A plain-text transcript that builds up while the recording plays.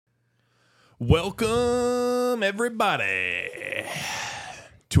Welcome, everybody,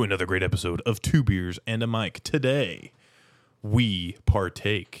 to another great episode of Two Beers and a Mic. Today, we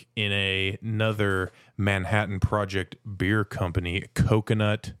partake in another Manhattan Project Beer Company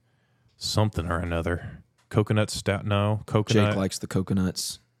coconut something or another. Coconut stout? No, coconut. Jake likes the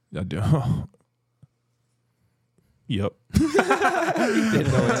coconuts. I do. Yep. Didn't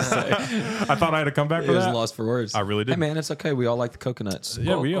know what to say. I thought I had to come back for He was that. lost for words. I really did. Hey, man, it's okay. We all like the coconuts.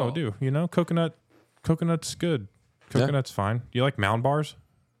 Yeah, we all do. You know, coconut's good. Coconut's fine. You like Mound bars?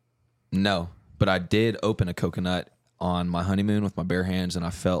 No, but I did open a coconut on my honeymoon with my bare hands, and I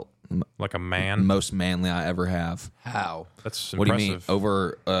felt Like a man? most manly I ever have. How? That's What do impressive. you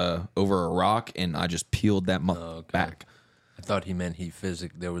mean? Over a rock, and I just peeled that back. I thought he meant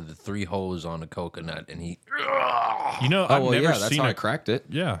there were the 3 holes on the coconut, and he. You know, Oh, I've well, never yeah, that's seen how I it. cracked it.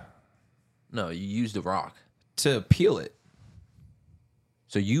 Yeah. No, you used the rock. To peel it.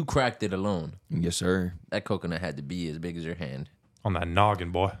 So you cracked it alone. Yes, sir. That coconut had to be as big as your hand. On that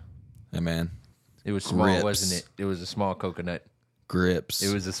noggin, boy. Hey, man. It was small, Grips. wasn't it? It was a small coconut. Grips.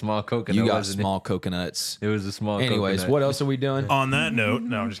 It was a small coconut. You got wasn't small coconuts. It was a small Anyways, coconut. what else are we doing? On that note,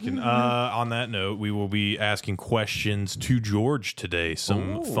 no, I'm just kidding. On that note, we will be asking questions to George today.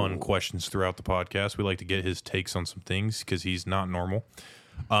 Some fun questions throughout the podcast. We like to get his takes on some things because he's not normal.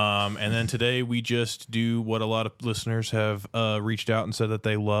 And then today we just do what a lot of listeners have reached out and said that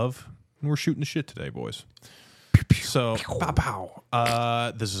they love. And we're shooting the shit today, boys. So, pow,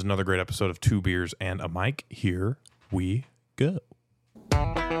 pow. This is another great episode of Two Beers and a Mic. Here we go.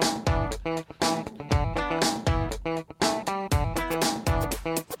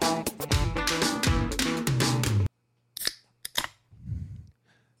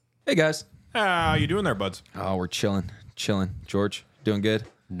 Hey, guys. How you doing there, buds? Oh, we're chilling. George, doing good?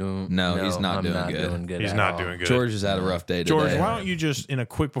 No, he's not I'm doing not good. doing good. He's at not all. doing good. George has had a rough day today. George, why don't you just, in a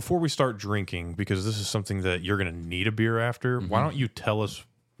quick, before we start drinking, because this is something that you're going to need a beer after, why don't you tell us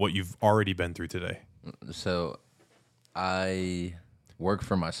what you've already been through today? So, I work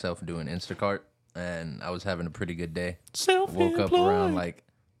for myself doing Instacart, and I was having a pretty good day. Woke up around like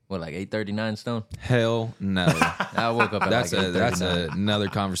 8:39 Stone. Hell no. I woke up at That's like 8:39. another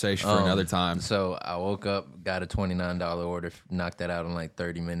conversation for another time. So I woke up, got a $29 order, knocked that out in like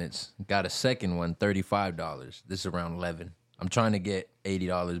 30 minutes. Got a second one, $35. This is around 11. I'm trying to get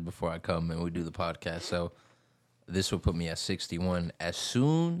 $80 before I come and we do the podcast. So this will put me at 61. As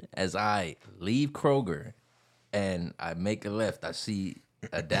soon as I leave Kroger and I make a left, I see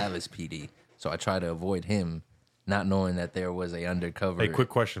a Dallas PD. So I try to avoid him, not knowing that there was a undercover. Hey, quick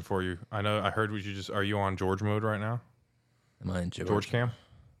question for you. I heard what you just, are you on George mode right now? Am I in George? George cam?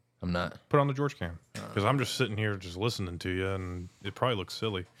 I'm not. Put on the George cam. Because I'm just sitting here just listening to you, and it probably looks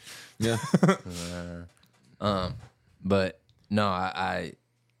silly. Yeah. But no, I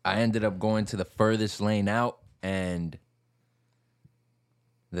ended up going to the furthest lane out, and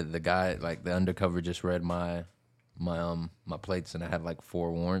the guy, like the undercover, just read my plates, and I had like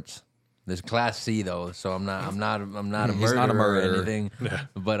 4 warrants. This Class C though, so I'm not a murderer, He's not a murderer. or anything.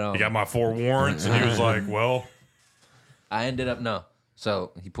 But You got my 4 warrants, and he was like, well, I ended up no.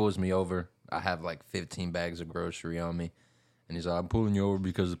 So he pulls me over. I have like 15 bags of grocery on me, and he's like, "I'm pulling you over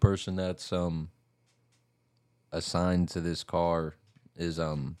because the person that's assigned to this car is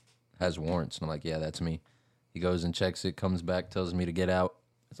has warrants." And I'm like, "Yeah, that's me." He goes and checks it, comes back, tells me to get out.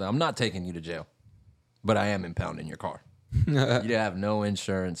 So I'm not taking you to jail, but I am impounding your car. You have no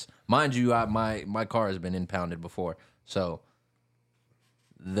insurance, mind you. My car has been impounded before, so.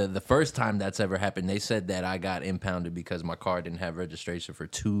 The first time that's ever happened, they said that I got impounded because my car didn't have registration for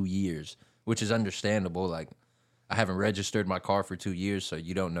 2 years, which is understandable. Like, I haven't registered my car for 2 years, so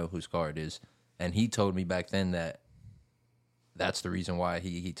you don't know whose car it is. And he told me back then that that's the reason why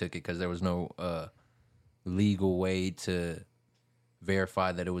he took it, because there was no legal way to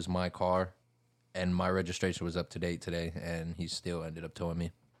verify that it was my car. And my registration was up to date today, and he still ended up towing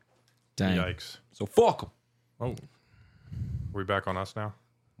me. Dang. yikes. So fuck him. Oh. Are we back on us now?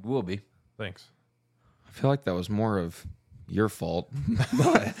 Will be. Thanks. I feel like that was more of your fault.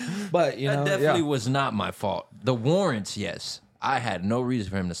 but you know, That definitely was not my fault. The warrants, yes. I had no reason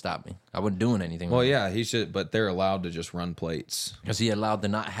for him to stop me. I wasn't doing anything. Well, yeah, he should, but they're allowed to just run plates. Is he allowed to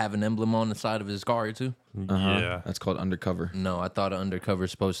not have an emblem on the side of his car, too? Yeah. That's called undercover. No, I thought an undercover is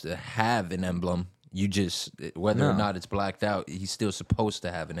supposed to have an emblem. You just, whether or No. not it's blacked out, he's still supposed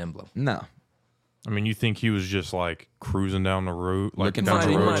to have an emblem. No. I mean, you think he was just like cruising down the road, like Looking down for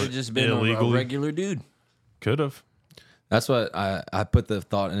the He road might have just been a illegally? regular dude. Could have. That's what I put the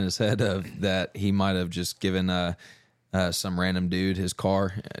thought in his head of, that he might have just given some random dude his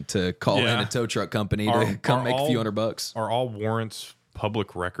car to call in a tow truck company to come make a few $100. Are all warrants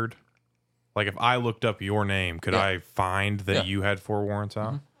public record? Like if I looked up your name, could I find that you had 4 warrants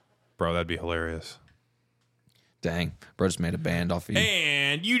out? Bro, that'd be hilarious. Dang, bro just made a band off of you.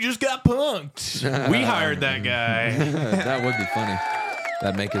 And you just got punked. We hired that guy. That would be funny.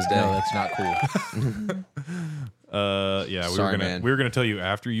 That'd make his day. No, that's not cool. Yeah, Sorry, man. we were gonna tell you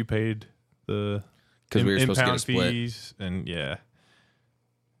after you paid the Because we were supposed to get a impound split. fees, and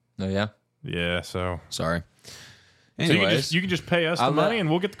Oh, yeah? yeah. So Sorry. you Anyways, can just pay us the I'll money, and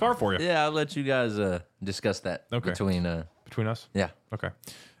we'll get the car for you. Yeah, I'll let you guys discuss that between... Between us. yeah. Okay.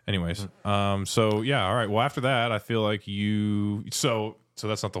 Anyways, so yeah, all right. Well, after that, I feel like you. So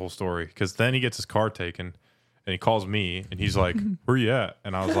that's not the whole story, because then he gets his car taken, and he calls me, and he's like, "Where you at?"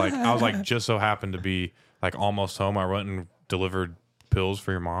 And I was like, just so happened to be like almost home. I went and delivered pills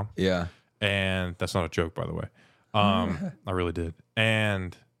for your mom, yeah. and that's not a joke, by the way. I really did.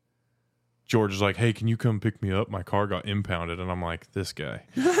 And George is like, "Hey, can you come pick me up? My car got impounded." And I'm like, "This guy."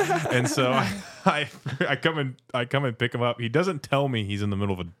 And so I come and pick him up. He doesn't tell me he's in the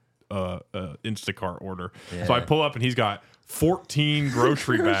middle of a Instacart order. Yeah. So I pull up and he's got 14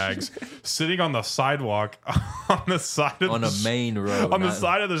 grocery bags sitting on the sidewalk on the side of On a main road. on the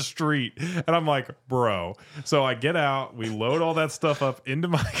side of the street. And I'm like, bro. So I get out, we load all that stuff up into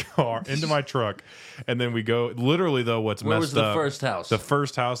my car, into my truck, and then we go. Literally, though, what's Where messed was the up? first house? The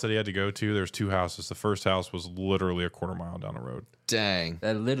first house that he had to go to, there's 2 houses. The first house was literally a quarter mile down the road. Dang.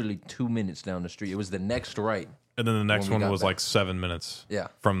 That literally 2 minutes down the street. It was the next right. And then the next When we one got was back. like 7 minutes Yeah.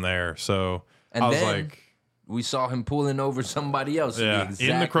 from there. So And I was then like, we saw him pulling over somebody else. Yeah, in in the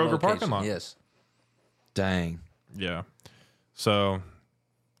exact Kroger location. parking lot. Yes. Dang. yeah. So,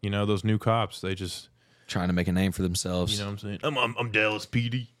 those new cops, they just, Trying to make a name for themselves. you know what I'm saying? I'm Dallas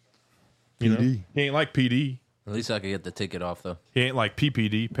PD. You know? He ain't like PD. At least I could get the ticket off, though. He ain't like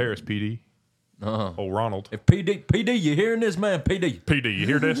PPD, Paris PD. Uh-huh. Oh, Ronald. If PD, you hearing this, man? PD. PD, you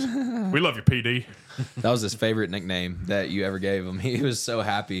hear this? We love you, PD. That was his favorite nickname that you ever gave him. He was so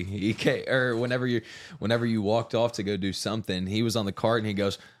happy. He came, or whenever you walked off to go do something, he was on the cart and he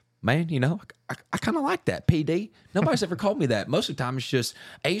goes, "Man, I kind of like that, PD. Nobody's ever called me that. Most of the time it's just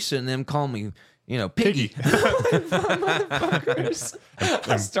Ace and them calling me, Piggy." Motherfuckers.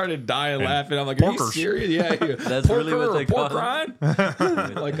 I started dying laughing. I'm like, "Are you porkers. serious?" Yeah, That's really what they call pork rind?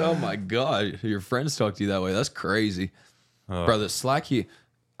 Like, oh my god, your friends talk to you that way. That's crazy, bro. The slack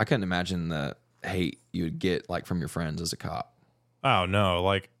I couldn't imagine the hate you would get like from your friends as a cop. Oh, no.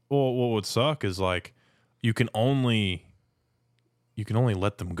 Like, well, what would suck is like, you can only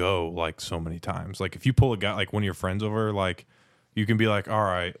let them go like so many times. Like if you pull a guy, like one of your friends over, like you can be like, all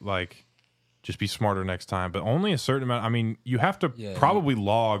right, like just be smarter next time, but only a certain amount. I mean, you have to probably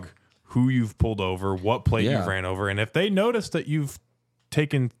log who you've pulled over, what plate you've ran over. And if they notice that you've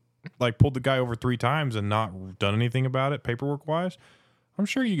pulled the guy over 3 times and not done anything about it paperwork wise, I'm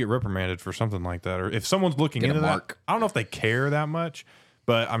sure you get reprimanded for something like that. Or if someone's looking into that, I don't know if they care that much,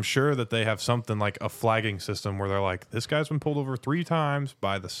 but I'm sure that they have something like a flagging system where they're like, this guy's been pulled over 3 times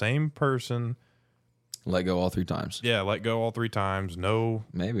by the same person. Let go all 3 times. Yeah, let go all 3 times. No,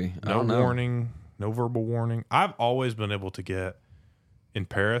 Maybe. I no don't know. warning, no verbal warning. I've always been able to get in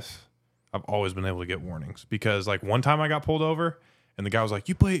Paris. I've always been able to get warnings because like one time I got pulled over and the guy was like,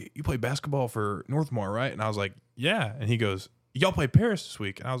 "You play basketball for Northmore, right?" And I was like, "Yeah." And he goes, "Y'all play Paris this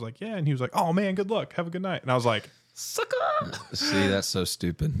week?" And I was like, "Yeah." And he was like, "Oh man, good luck. Have a good night." And I was like, "Sucker." See, that's so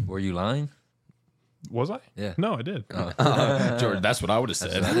stupid. Were you lying? Was I? Yeah. No, I did. Jordan, that's what I would have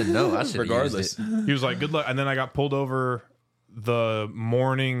said. I didn't know. I should Regardless. He was like, "Good luck." And then I got pulled over the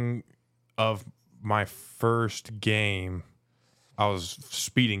morning of my first game. I was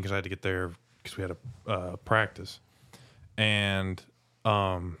speeding because I had to get there because we had a practice, and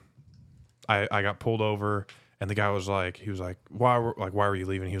I got pulled over. And the guy was like, why were you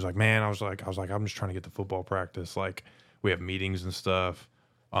leaving? He was like, "Man," I was like, "I'm just trying to get to football practice. Like, we have meetings and stuff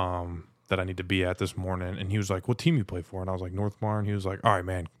that I need to be at this morning." And he was like, "What team you play for?" And I was like, "Northmore." And he was like, "All right,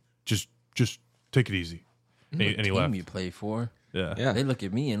 man, just take it easy." And he team left. you play for? Yeah. Yeah. They look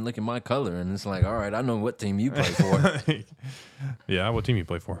at me and look at my color, and it's like, all right, I know what team you play for. Yeah. What team you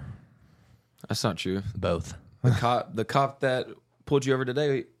play for? That's not true. Both. The cop that pulled you over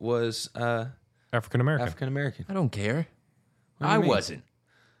today was African American. African American. I don't care. What do you I mean? wasn't.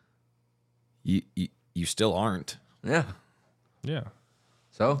 You still aren't. Yeah. Yeah.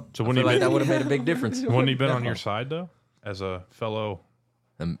 So I wouldn't feel he like be- that would have made a big difference. Wouldn't he been on your side though, as a fellow?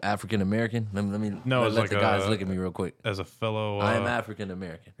 I'm African American. Let me No, it's let like the guys look at me real quick. As a fellow, I am African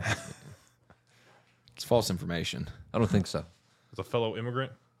American. It's false information. I don't think so. as a fellow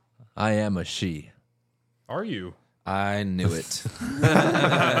immigrant. I am a she. Are you? I knew it.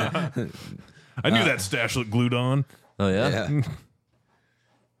 I knew that stash looked glued on. Oh yeah. Yeah.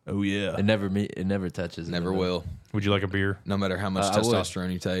 Oh yeah. It never touches. Never will. Would you like a beer? No matter how much I would.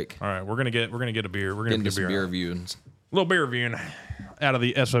 testosterone you take. All right, we're gonna get a beer. We're gonna Get into get a some beer. beer reviewing. A little beer reviewing out of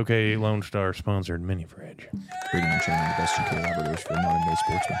the SOK Lone Star sponsored mini fridge. Reading and training the best UK laboratories for modern day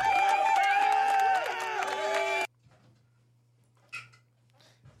sportsmen.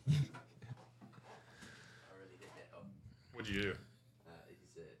 What'd you do?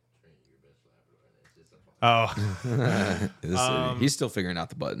 Oh, He's still figuring out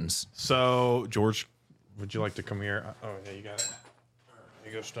the buttons. so George, would you like to come here? Oh yeah, you got it.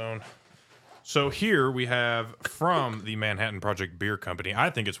 There you go, Stone. So here we have from the Manhattan Project Beer Company.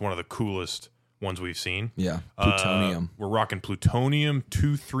 I think it's one of the coolest ones we've seen. Yeah, plutonium. We're rocking Plutonium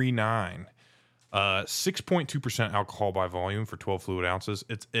 239. 6.2% alcohol by volume for 12 fluid ounces.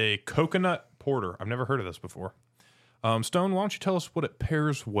 It's a coconut porter. I've never heard of this before. Stone, why don't you tell us what it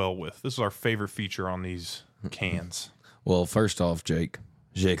pairs well with? This is our favorite feature on these cans. Well, first off, Jacob,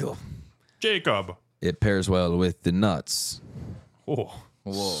 it pairs well with the nuts, Oh,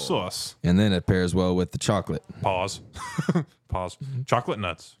 sus. and then it pairs well with the chocolate. Pause. Pause. Chocolate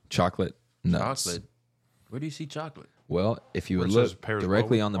nuts. Chocolate nuts. Chocolate. Where do you see chocolate? Well, if you Where would it says look pairs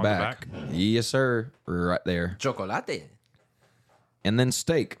directly well on the back. Yes, sir. Right there. Chocolate. And then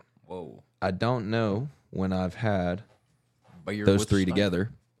steak. Whoa. I don't know when I've had Beer those with three steak.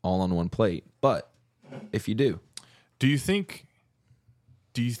 together all on one plate. But if you do, Do you think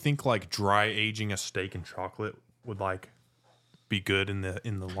like dry aging a steak in chocolate would like be good in the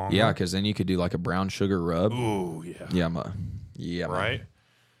long yeah, run? because then you could do like a brown sugar rub. Ooh, yeah. Yeah, yeah, Right?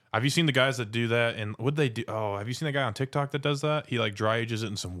 Have you seen the guys that do that? And what they do? Oh, have you seen the guy on TikTok that does that? He like dry ages it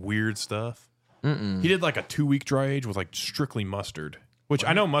in some weird stuff. He did like a 2-week dry age with like strictly mustard, which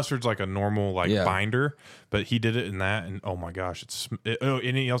I know mustard's like a normal like binder, but he did it in that, and oh my gosh,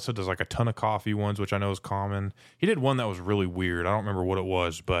 and he also does like a ton of coffee ones, which I know is common. He did one that was really weird. I don't remember what it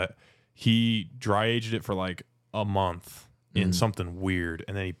was, but he dry aged it for like a month in something weird,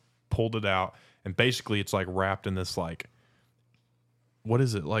 and then he pulled it out, and basically it's like wrapped in this like, what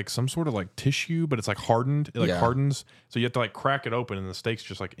is it, like some sort of like tissue, but it's like hardened. It like hardens, so you have to like crack it open, and the steak's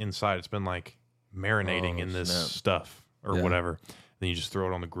just like inside. It's been like marinating in this stuff or whatever. Then you just throw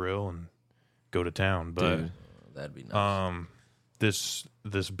it on the grill and go to town. But Dude, that'd be nice.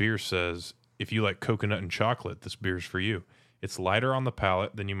 this beer says if you like coconut and chocolate, this beer's for you. It's lighter on the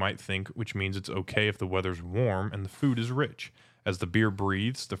palate than you might think, which means it's okay if the weather's warm and the food is rich. As the beer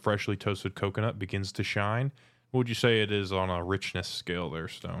breathes, the freshly toasted coconut begins to shine. What would you say it is on a richness scale there,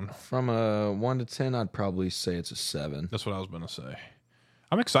 Stone? From a 1 to 10, I'd probably say it's a 7. That's what I was going to say.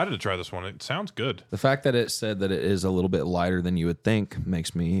 I'm excited to try this one. It sounds good. The fact that it said that it is a little bit lighter than you would think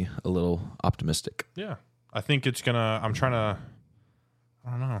makes me a little optimistic. Yeah. I think it's going to, I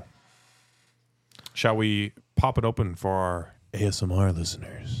don't know. Shall we pop it open for our ASMR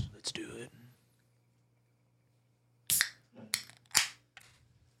listeners? Let's do it.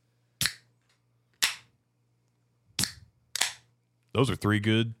 Those are 3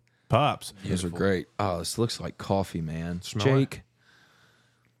 good pops. Those are great. Oh, this looks like coffee, man. Smell Jake.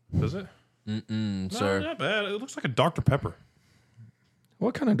 Does it? No, Sir. not bad. It looks like a Dr. Pepper.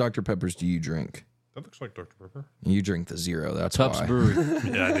 What kind of Dr. Peppers do you drink? That looks like Dr. Pepper. You drink the zero. That's Tubbs why. Brewery.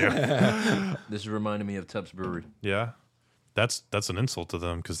 Yeah, I do. This is reminding me of Tubbs Brewery. Yeah. That's an insult to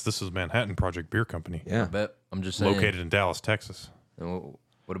them because this is Manhattan Project Beer Company. Yeah. I bet. I'm just saying. Located in Dallas, Texas.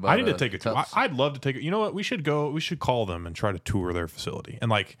 What about I need to take a tour. Tubbs? I'd love to take it. You know what? We should go. We should call them and try to tour their facility and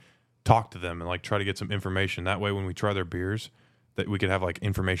like talk to them and like try to get some information. That way, when we try their beers, that we could have like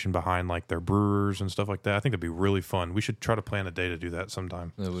information behind like their brewers and stuff like that. I think that'd be really fun. We should try to plan a day to do that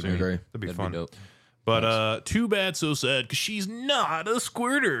sometime. That would soon. be- Agree. That'd be That'd fun. be dope. But too bad, so sad because she's not a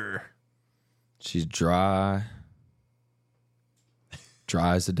squirter. She's dry.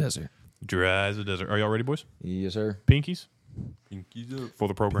 Dry as the desert. Dry as a desert. Are y'all ready, boys? Yes, sir. Pinkies. Pinkies up for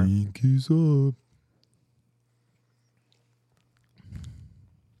the program. Pinkies up.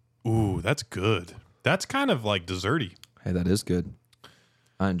 Ooh, that's good. That's kind of like desserty. Hey, that is good.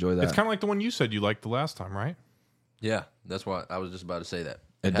 I enjoy that. It's kind of like the one you said you liked the last time, right? Yeah, that's why I was just about to say that.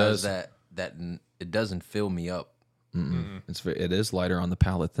 It has does. that it doesn't fill me up. It is lighter on the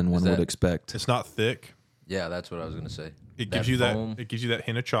palate than one would that- expect. It's not thick. Yeah, that's what I was gonna say. It That gives you foam. that. It gives you that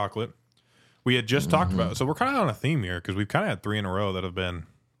hint of chocolate. We had just talked about. So we're kind of on a theme here because we've kind of had 3 in a row that have been.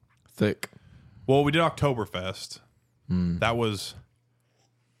 Thick. Well, we did Oktoberfest. That was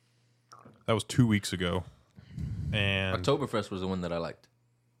 2 weeks ago, and Oktoberfest was the one that I liked.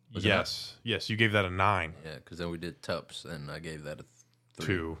 Was it yes, you gave that a 9. Yeah, because then we did Tubbs, and I gave that a 3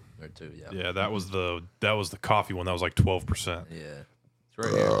 2. or 2. Yeah, Yeah, that was the coffee one. That was like 12%. yeah. It's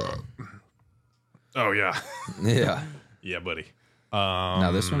right here. Oh yeah, Yeah. yeah, buddy.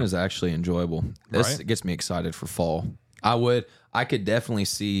 Now this one is actually enjoyable. This Right? gets me excited for fall. I could definitely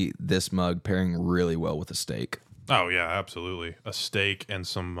see this mug pairing really well with a steak. Oh yeah, absolutely. A steak and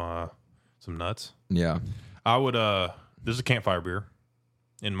some nuts. Yeah. I would. This is a campfire beer,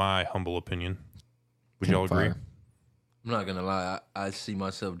 in my humble opinion. Would y'all agree? Campfire. I'm not gonna lie. I see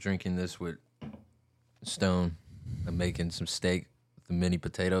myself drinking this with Stone and making some steak, the mini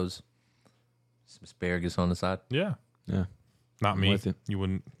potatoes, some asparagus on the side. Yeah. Yeah. Not me. with you. You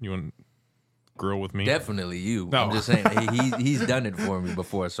wouldn't grill with me. Definitely you. No. I'm just saying he's done it for me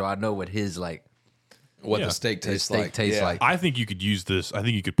before, so I know what his like. What Yeah. the steak His tastes steak like. tastes Yeah. like. I think you could use this. I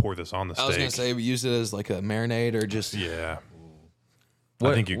think you could pour this on the steak. I was gonna say we use it as like a marinade or just. Yeah.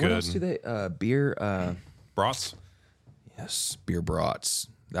 I think you what could. else do they? Beer. Brats, Yes, beer brats.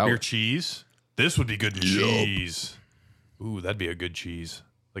 beer cheese. This would be good cheese. Ooh, that'd be a good cheese.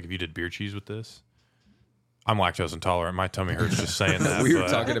 Like if you did beer cheese with this. I'm lactose intolerant. My tummy hurts just saying that. We were but-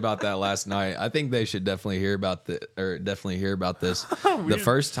 talking about that last night. I think they should definitely hear about this. The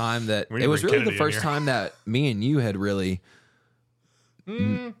first time that We it was bring really Kennedy the in first here. time that me and you had really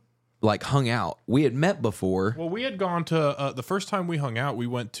like hung out. We had met before. Well, we had gone to the first time we hung out. We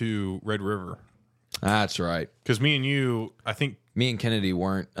went to Red River That's right. because me and you, I think, Me and Kennedy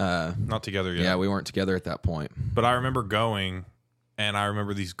weren't. not together yet. Yeah, we weren't together at that point. But I remember going, and I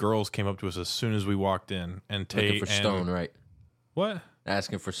remember these girls came up to us as soon as we walked in, and Looking Tate for and Stone, right? What?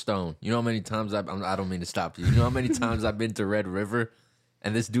 Asking for Stone. You know how many times I don't mean to stop you. You know how many times I've been to Red River,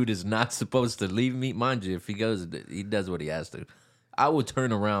 and this dude is not supposed to leave me. Mind you, if he goes, he does what he has to. I will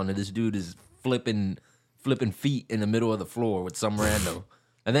turn around, and this dude is flipping feet in the middle of the floor with some rando,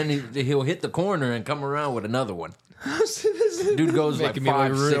 and then he'll hit the corner and come around with another one. Dude goes like Making me look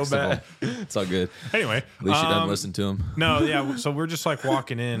 5, real 6 of them. bad. It's all good. Anyway, At least you didn't listen to him. No, yeah. So we're just like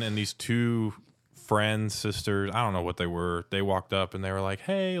walking in, and these two friends, sisters, I don't know what they were. They walked up and they were like,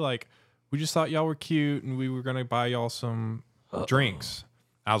 "Hey, like, we just thought y'all were cute, and we were gonna buy y'all some drinks."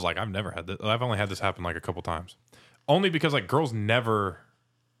 I was like, "I've never had this. I've only had this happen like a couple times, only because like girls never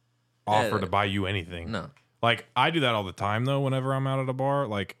offer to buy you anything. No. Like I do that all the time though. Whenever I'm out at a bar,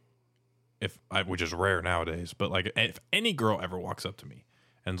 like which is rare nowadays, but like if any girl ever walks up to me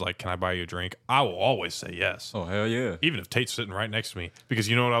and's like, "Can I buy you a drink?" I will always say yes. Oh hell yeah! Even if Tate's sitting right next to me, because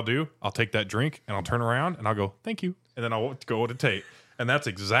you know what I'll do? I'll take that drink and I'll turn around and I'll go, "Thank you," and then I'll go to Tate, and that's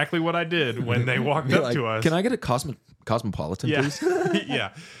exactly what I did when they walked up Like, to us. Can I get a cosmopolitan, Yeah, please?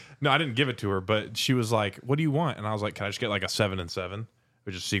 yeah. No, I didn't give it to her, but she was like, "What do you want?" And I was like, "Can I just get like a 7 and 7,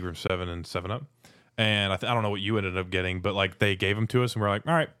 which is Seagram 7 and 7 Up?" And I don't know what you ended up getting, but like they gave them to us, and we're like,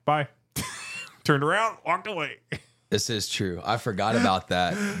 "All right, bye." Turned around, walked away. This is true. I forgot about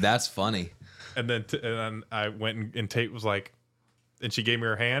that. That's funny. And then I went and Tate was like, and she gave me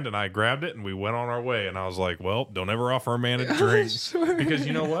her hand and I grabbed it and we went on our way. And I was like, "Well, don't ever offer a man a drink." Because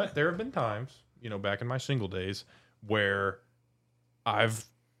you know what? There have been times, back in my single days where I've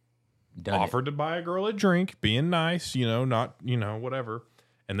offered to buy a girl a drink, being nice, not, whatever.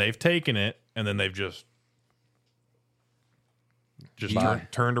 And they've taken it and then they've just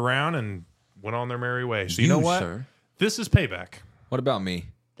turned around and went on their merry way. So you know what? Sir, This is payback. What about me?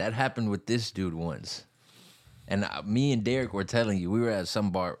 that happened with this dude once. And me and Derek were telling you, we were at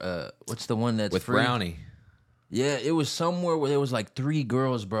some bar. What's the one that's With free? Brownie. Yeah, it was somewhere where there was like 3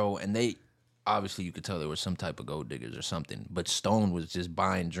 girls, bro, and they obviously you could tell there was some type of gold diggers or something. But Stone was just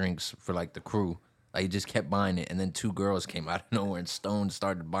buying drinks for like the crew. Like he just kept buying it, and then 2 girls came out of nowhere, and Stone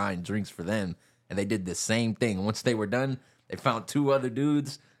started buying drinks for them, and they did the same thing. And once they were done, they found 2 other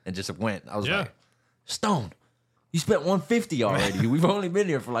dudes and just went. I was like, Stone, you spent $150 already. We've only been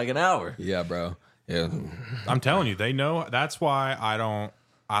here for like an hour. Yeah, bro. Yeah. I'm telling you, they know. That's why I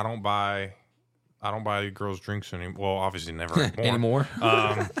don't buy girls drinks anymore. Well, obviously never anymore.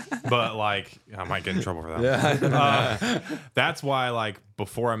 But like I might get in trouble for that. Yeah. That's why like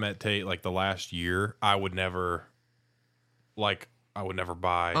before I met Tate, like the last year, I would never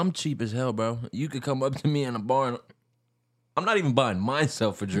buy. I'm cheap as hell, bro. You could come up to me in a bar and I'm not even buying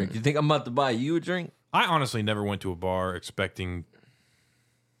myself a drink. You think I'm about to buy you a drink? I honestly never went to a bar expecting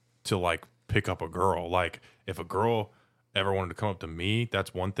to like pick up a girl. Like if a girl ever wanted to come up to me,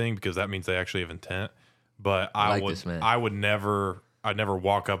 that's one thing because that means they actually have intent. But I'd never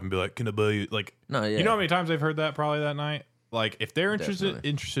walk up and be like, "Can I buy you?" Like, No, yeah. You know how many times I've heard that probably that night? Like if they're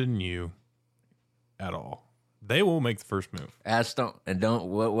interested in you at all, they will make the first move. Ask Stone and don't.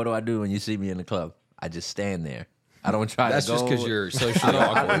 What do I do when you see me in the club? I just stand there. I don't try That's to go. just because you're socially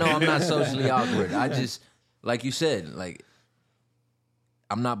awkward. No, I'm not socially awkward. I just, like you said, like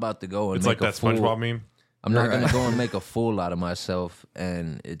I'm not about to go and It's make like a that fool. SpongeBob meme. I'm not gonna go and make a fool out of myself,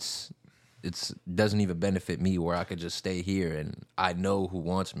 and it's doesn't even benefit me where I could just stay here and I know who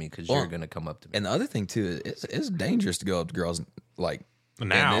wants me because you're gonna come up to me. And the other thing too, it's dangerous to go up to girls like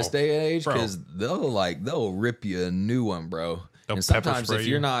Now, in this day and age bro. because they'll rip you a new one, bro. They'll And pepper sometimes spray if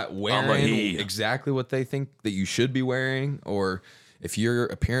you. you're not wearing exactly what they think that you should be wearing, or if your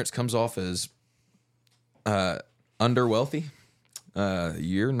appearance comes off as underwealthy,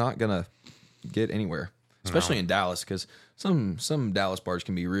 you're not gonna get anywhere. Especially in Dallas, because some Dallas bars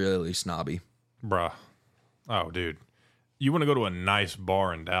can be really snobby. Bruh. Oh, dude. You want to go to a nice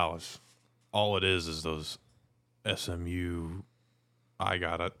bar in Dallas. All it is those SMU. I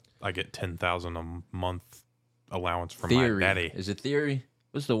get 10,000 a month allowance from Theory. my daddy. Is it Theory?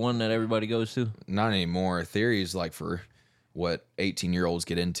 What's the one that everybody goes to? Not anymore. Theory is like for what 18-year-olds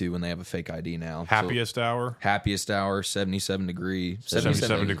get into when they have a fake ID now. Happiest hour. Happiest hour, 77 degree.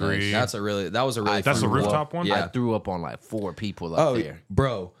 77 degree. That was a really That's fun the one. rooftop one? Yeah. I threw up on like 4 people up there.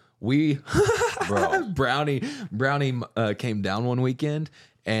 Bro, Brownie came down one weekend,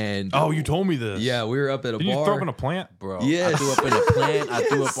 and Oh, you told me this. yeah, we were up at a Did bar. you throw up in a plant? Bro, Yes. I threw up in a plant. I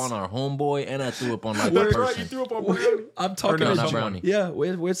threw up on our homeboy, and I threw up on like the person. threw up on Brownie. I'm talking no, to not Brownie. Yeah,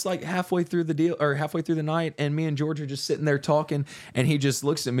 it's like halfway through the deal or halfway through the night, and me and George are just sitting there talking, and he just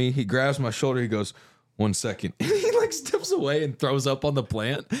looks at me, he grabs my shoulder, he goes, 1 second. And he like steps away and throws up on the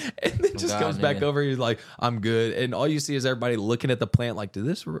plant, and then just God, comes back man. over. He's like, I'm good. And all you see is everybody looking at the plant like, did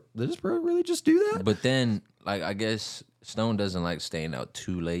this bro really just do that? But then, like, I guess Stone doesn't like staying out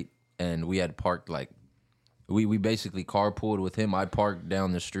too late, and we had parked like we basically carpooled with him. I parked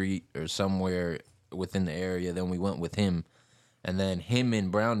down the street or somewhere within the area. Then we went with him, and then him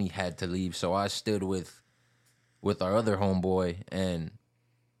and Brownie had to leave, so I stood with our other homeboy, and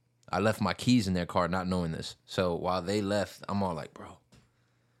I left my keys in their car, not knowing this. So while they left, I'm all like,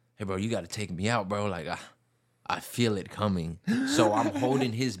 hey, bro, you got to take me out, bro. Like, I feel it coming. So I'm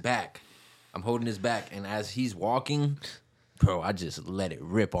holding his back. And as he's walking, bro, I just let it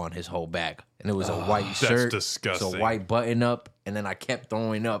rip on his whole back. And it was a white shirt. disgusting. It's a white button up. And then I kept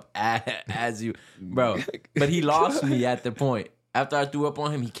throwing up as you, bro. But he lost me at the point. After I threw up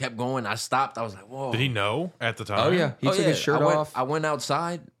on him, he kept going. I stopped. I was like, whoa. Did he know at the time? Oh yeah, he took his shirt off. I went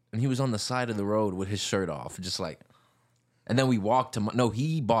outside, and he was on the side of the road with his shirt off, just like. And then we walked to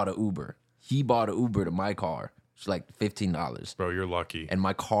he bought an Uber. He bought an Uber to my car. It's like $15. Bro, you're lucky. And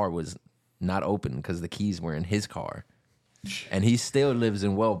my car was not open because the keys were in his car. And he still lives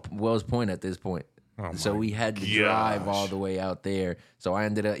in Wells Point at this point. Oh So we had to drive all the way out there. So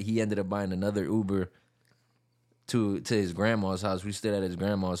he ended up buying another Uber to his grandma's house. We stayed at his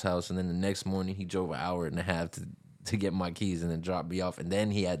grandma's house, and then the next morning he drove an hour and a half to get my keys and then drop me off. And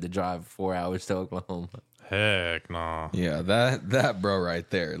then he had to drive 4 hours to Oklahoma. Heck nah. Yeah, that bro right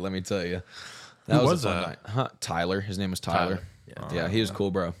there. Let me tell you, that Who was a fun that? night. Huh, Tyler. His name was Tyler. Yeah, he was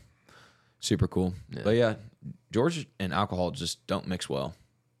cool, bro. Super cool. Yeah. But yeah, George and alcohol just don't mix well.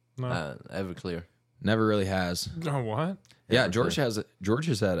 No. Everclear. Never really has. No, what? Yeah, George has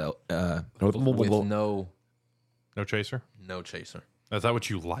had a With no chaser? chaser. Is that what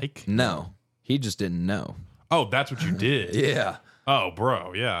you like? no. He just didn't know. Oh, that's what you did. Yeah. Oh,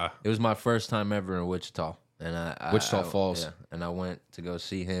 bro, yeah. It was my first time ever in Wichita, and Wichita Falls. Yeah, and I went to go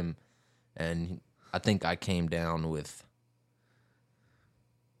see him, and I think I came down with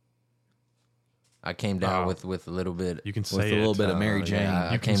with a little bit. You can say With a little bit of Mary Jane. Yeah,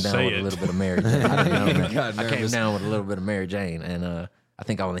 I You can came down say with it. a little bit of Mary Jane. I didn't know that. Got I came nervous. down with a little bit of Mary Jane, and I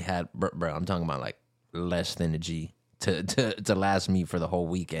think I only had, bro, I'm talking about like less than a G to last me for the whole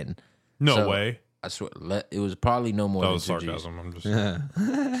weekend. No So, way. I swear, it was probably no more That than was 2 Gs. sarcasm. I'm just.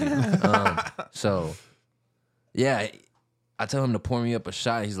 So, yeah, I tell him to pour me up a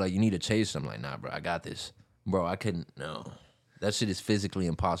shot. He's like, "You need a chaser." I'm like, "Nah, bro, I got this, bro. I couldn't. No, that shit is physically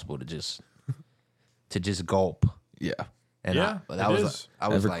impossible to just gulp." Yeah. And Yeah, I it was is.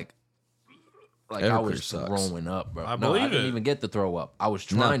 like I was Everclear sucks. throwing up, bro. I No, believe I didn't it. even get to throw up. I was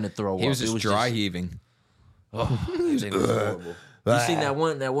trying to throw up. He was It just dry heaving. It was horrible. You seen that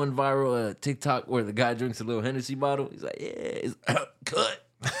one viral TikTok where the guy drinks a little Hennessy bottle? He's like, yeah, it's cut.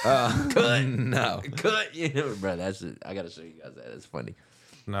 Cut. No. Cut. You know, bro, I got to show you guys that. It's funny.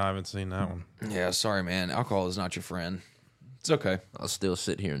 No, I haven't seen that one. Yeah, sorry, man. Alcohol is not your friend. It's okay. I'll still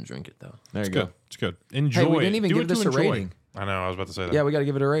sit here and drink it, though. There you It's go. good. It's good. Enjoy. Hey, we didn't even Do give it this to a enjoy. rating. I know. I was about to say that. Yeah, we got to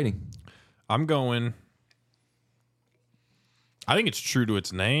give it a rating. I'm going. I think it's true to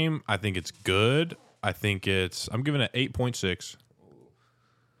its name. I think it's good. I'm giving it 8.6.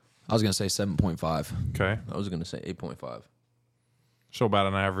 I was going to say 7.5. Okay. I was going to say 8.5. So about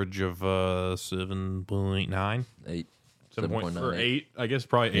an average of 7.9. 8. 7.8. 7.98. 8. I guess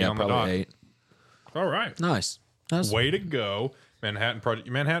probably 8 Yeah, on the probably dot. 8. All right. Nice. That's Way to go. Manhattan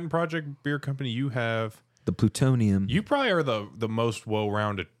Project Beer Company. You have The plutonium. you probably are the most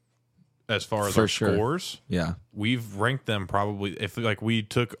well-rounded as far as For our sure. scores. Yeah. We've ranked them probably if like we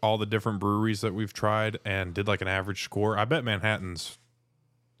took all the different breweries that we've tried and did like an average score. I bet Manhattan's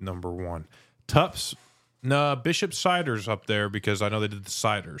number one. Tufts, no, Bishop Cider's up there because I know they did the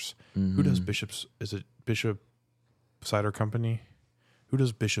ciders. Who does Bishop's? Is it Bishop Cider Company? Who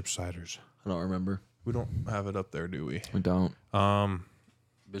does Bishop Ciders? I don't remember. We don't have it up there, do we? We don't.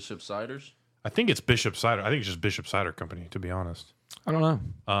 Bishop Ciders. I think it's Bishop Cider. I think it's just Bishop Cider Company, to be honest. I don't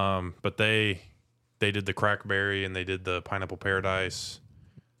know. But they did the crackberry and they did the pineapple paradise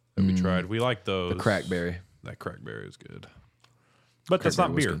that we tried. We like those. The crackberry. That crackberry is good. But that's not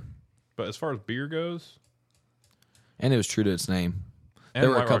Crackberry was beer. good. But as far as beer goes, And it was true to its name. and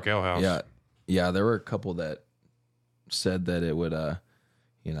White Rock Ale House. Yeah. Yeah, there were a couple that said that it would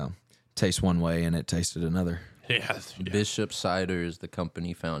taste one way and it tasted another. Yeah. Bishop Cider is the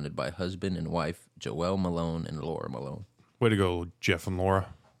company founded by husband and wife Joelle Malone and Laura Malone. Way to go, Jeff and Laura.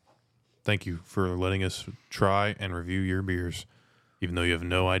 Thank you for letting us try and review your beers, even though you have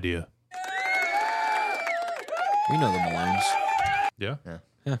no idea. We know the Malones. Yeah?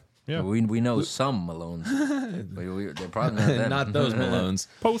 Yeah. Yeah. We know some Malones. They're probably not them. Not those Malones.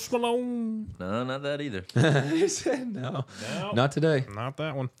 Post Malone. No, not that either. He said no. No. Not today. Not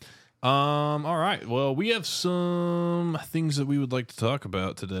that one. All right. Well, we have some things that we would like to talk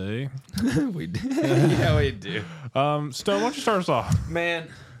about today. We do. Yeah, we do. Stone, why don't you start us off? Man.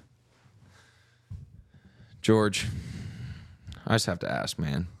 George, I just have to ask,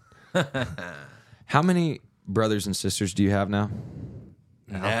 man. How many brothers and sisters do you have now?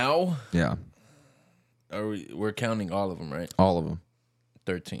 Now Yeah. we're counting all of them, right? All of them.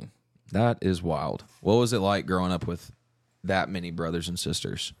 13. That is wild. What was it like growing up with that many brothers and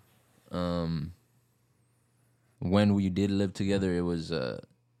sisters? When we did live together, it was a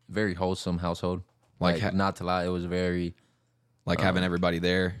very wholesome household. Like Not to lie, it was very having everybody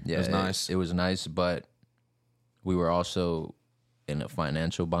there. yeah, It was nice. It was nice, but we were also in a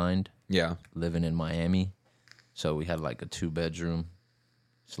financial bind. Yeah. Living in Miami, so we had like a 2-bedroom.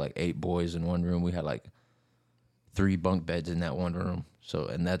 It's like 8 boys in one room. We had like 3 bunk beds in that one room. So,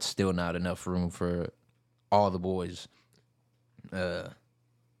 and that's still not enough room for all the boys.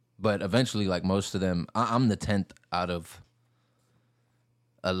 But eventually, like most of them, I'm the 10th out of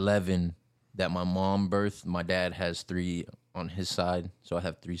 11 that my mom birthed. My dad has 3 on his side, so I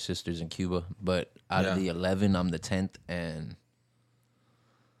have 3 sisters in Cuba. But out of the 11, I'm the 10th, and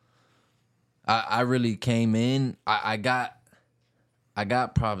I really came in. I got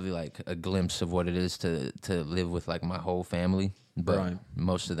probably like a glimpse of what it is to live with like my whole family, but Right.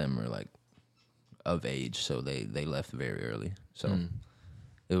 most of them are like of age, so they left very early. So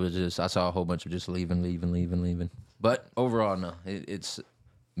it was just I saw a whole bunch of just leaving. But overall, no, it's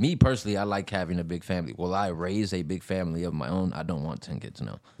me personally. I like having a big family. Will I raise a big family of my own? I don't want 10 kids,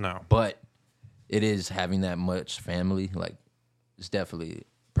 no. No. But it is having that much family. Like it's definitely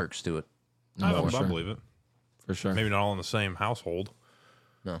perks to it. I sure. believe it. For sure. Maybe not all in the same household,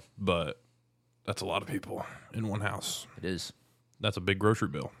 No, but that's a lot of people in one house. it is. That's a big grocery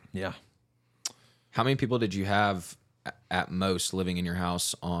bill. Yeah. How many people did you have at most living in your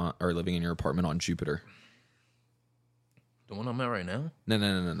house or living in your apartment on Jupiter? The one I'm at right now?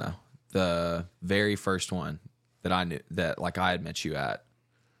 No. The very first one that I knew that like I had met you at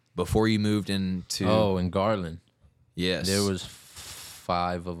before you moved into. Oh, in Garland. yes. There was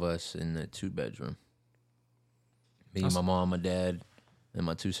 5 of us in the 2-bedroom. Me, my mom, my dad, and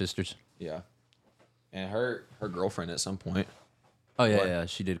my 2 sisters. Yeah. And her girlfriend at some point. Oh yeah, What? yeah.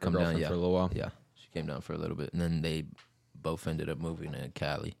 She did Her come down. girlfriend Yeah, for a little while. Yeah, she came down for a little bit, and then they both ended up moving to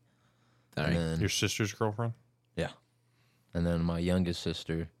Cali. Dang. And then, Your sister's girlfriend? yeah, and then my youngest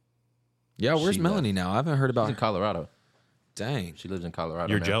sister, Yeah, where's she Melanie now? I haven't heard she's about in her. Colorado. Dang. She lives in Colorado.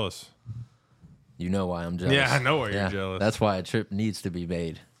 You're now. jealous. You know why I'm jealous? Yeah, I know why you're jealous. That's why a trip needs to be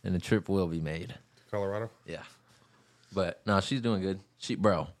made, and a trip will be made. Colorado? Yeah, but no, she's doing good.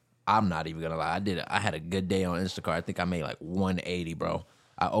 Bro, I'm not even gonna lie. I had a good day on Instacart. I think I made like 180, bro.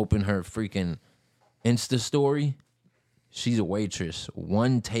 I opened her freaking Insta story. She's a waitress.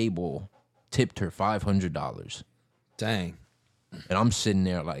 One table tipped her $500, Dang. and I'm sitting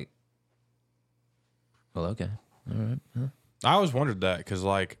there like, well, okay, all right. Huh? I always wondered that because,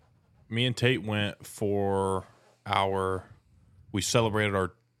 like, me and Tate went we celebrated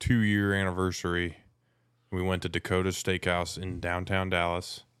our 2-year anniversary. We went to Dakota's Steakhouse in downtown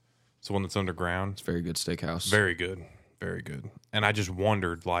Dallas. It's the one that's underground. It's a very good steakhouse. Very good. Very good. And I just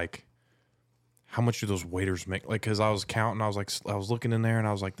wondered, like, how much do those waiters make? Like, because I was counting, I was looking in there, and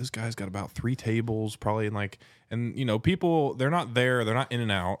I was like, this guy's got about 3 tables, probably, and you know, people, they're not in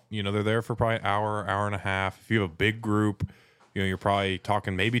and out. You know, they're there for probably an hour, hour and a half. If you have a big group, you know, you're probably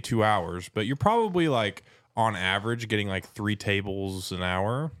talking maybe 2 hours, but you're probably like on average getting like 3 tables an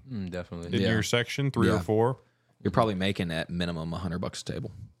hour Definitely. in your section, 3 or 4. You're probably making at minimum $100 a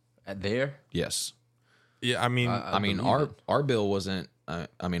table. At there? Yes. Yeah, I mean, I mean, our bill wasn't.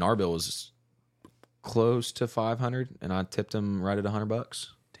 Our bill was close to 500, and I tipped him right at $100,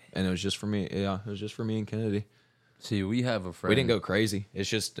 and it was just for me. Yeah, it was just for me and Kennedy. See, we have a friend. We didn't go crazy.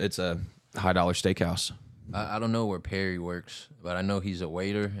 It's a high dollar steakhouse. I don't know where Perry works, but I know he's a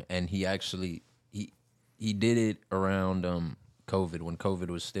waiter, and he actually he did it around COVID, when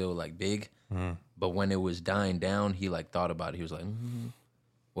COVID was still like big. But when it was dying down, he like thought about it. He was like,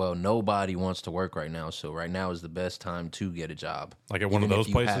 well, nobody wants to work right now, so right now is the best time to get a job. Like at one of those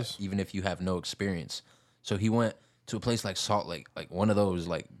places? Even if you have no experience. So he went to a place like Salt Lake, like one of those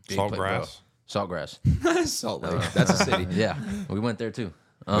like big Saltgrass? Saltgrass. Salt Lake. That's a city. Yeah, we went there too.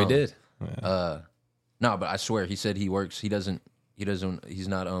 We did. No, but I swear he said he works. He's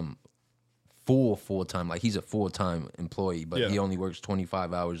not full time. Like he's a full-time employee, but he only works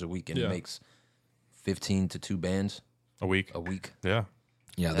 25 hours a week and makes 15 to 2 bands a week. Yeah.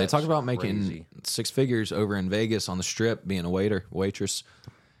 Yeah, they talk about making crazy. 6 figures over in Vegas on the Strip, being a waitress.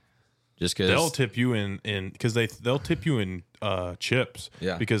 Just because They'll tip you in because they'll tip you in chips.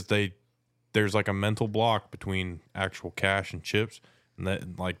 Yeah. Because there's like a mental block between actual cash and chips, and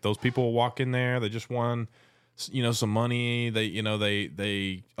that like those people will walk in there, they just won, you know, some money.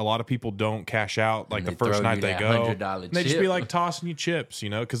 They a lot of people don't cash out like the first night they go. And they just be like tossing you chips, you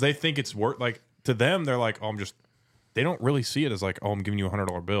know, because they think it's worth, like, to them they're like, oh, they don't really see it as like, oh, I'm giving you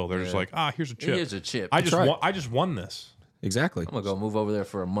 $100 bill. They're just like, here's a chip. Here's a chip. I just won this. exactly. I'm gonna go move over there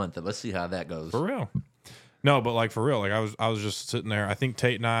for a month and let's see how that goes. For real. No, but like for real, like I was just sitting there. I think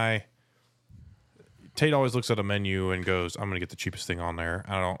Tate always looks at a menu and goes, I'm gonna get the cheapest thing on there.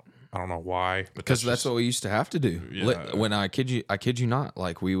 I don't know why, Because that's what we used to have to do. Yeah. When I kid you not,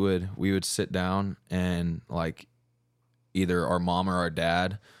 like we would sit down and like either our mom or our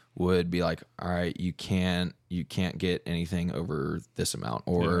dad would be like, all right, you can't get anything over this amount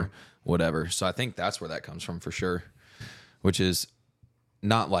or whatever. So I think that's where that comes from for sure, which is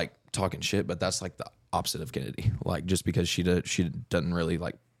not like talking shit, but that's like the opposite of Kennedy. Like just because she doesn't really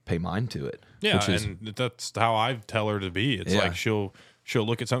like pay mind to it. Yeah, and that's how I tell her to be. It's like she'll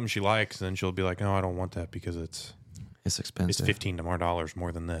look at something she likes and then she'll be like, no, I don't want that because it's expensive. It's $15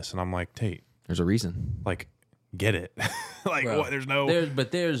 more than this. And I'm like, Tate, there's a reason. like, get it. Like, Bro,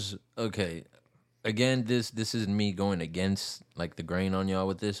 what? There's okay. Again, this isn't me going against like the grain on y'all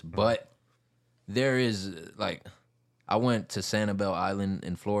with this, but there is like, I went to Sanibel Island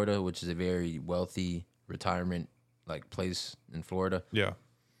in Florida, which is a very wealthy retirement like place in Florida. Yeah.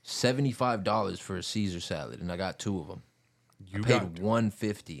 $75 for a Caesar salad, and I got 2 of them. You I paid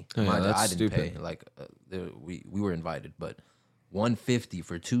 $150. Yeah, Mind you, that's I didn't stupid. pay. Like we were invited, but $150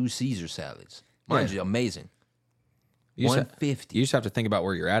 for 2 Caesar salads. Mind you, amazing. $150. You just have to think about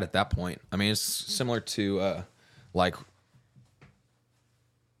where you're at that point. I mean, it's similar to like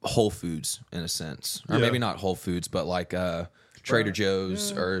Whole Foods in a sense, or maybe not Whole Foods, but like Trader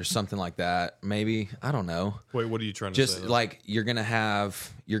Joe's or something like that. Maybe, I don't know. Wait, what are you trying to say? Just like you're gonna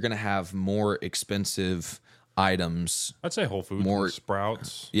have more expensive items. I'd say Whole Foods, more- and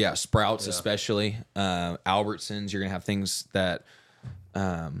Sprouts. Yeah, Sprouts especially, Albertsons. You're gonna have things that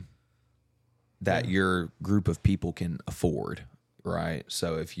that your group of people can afford, right?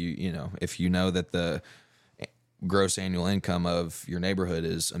 So if you know that the gross annual income of your neighborhood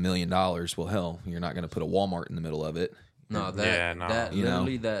is $1 million, well, hell, you're not going to put a Walmart in the middle of it. No, that you know?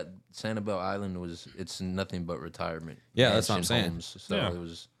 literally that Sanibel Island it's nothing but retirement. Yeah, that's what I'm mansion saying. homes. So Yeah. it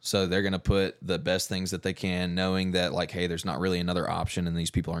was So they're going to put the best things that they can, knowing that like, hey, there's not really another option, and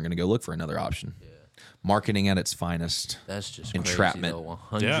these people aren't going to go look for another option. Yeah. Marketing at its finest. that's just Entrapment. crazy though.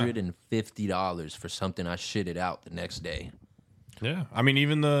 $150 for something I shitted out the next day. Yeah, I mean,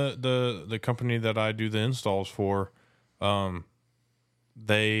 even the company that I do the installs for,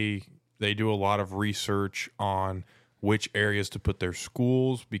 they do a lot of research on which areas to put their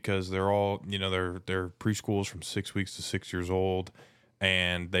schools, because they're all, you know, they're preschools from 6 weeks to 6 years old,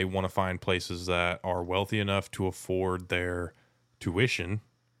 and they want to find places that are wealthy enough to afford their tuition,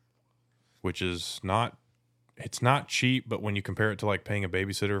 which is not cheap, but when you compare it to like paying a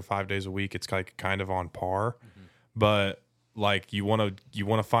babysitter 5 days a week, it's like kind of on par. But like you want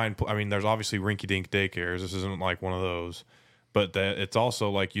to find, I mean, there's obviously rinky-dink daycares. This isn't like one of those, but that it's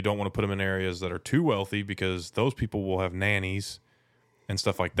also like you don't want to put them in areas that are too wealthy, because those people will have nannies and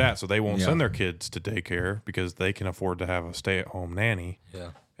stuff like that. So they won't send their kids to daycare because they can afford to have a stay-at-home nanny.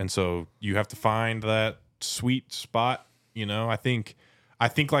 Yeah. And so you have to find that sweet spot. You know, I think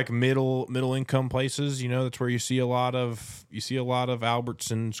like middle income places, you know, that's where you see a lot of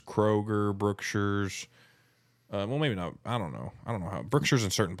Albertsons, Kroger, Brookshire's. Well, maybe not. I don't know how Brookshire's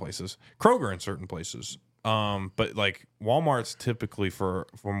in certain places, Kroger in certain places. But like Walmart's typically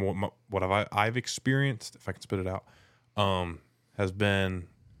from what I've experienced, if I can spit it out, has been.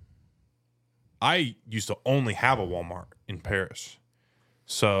 I used to only have a Walmart in Paris,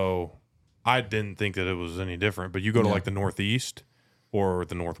 so I didn't think that it was any different. But you go to like the Northeast or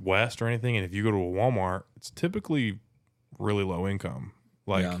the Northwest or anything, and if you go to a Walmart, it's typically really low income.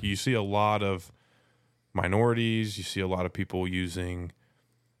 Like you see a lot of minorities, you see a lot of people using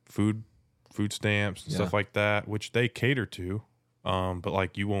food stamps and stuff like that, which they cater to. But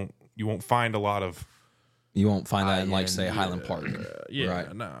like you won't find a lot of. You won't find that in like say Highland Park.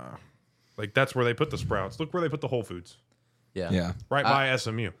 Right. Nah. Like that's where they put the Sprouts. Look where they put the Whole Foods. Yeah. Right by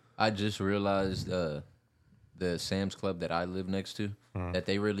SMU. I just realized the Sam's Club that I live next to, that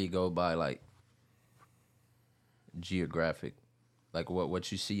they really go by like geographic, like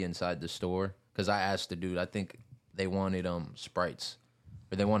what you see inside the store. Because I asked the dude, I think they wanted Sprites,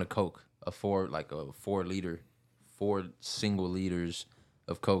 or they wanted Coke, a 4 single liters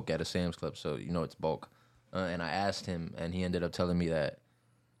of Coke at a Sam's Club. So you know it's bulk. And I asked him, and he ended up telling me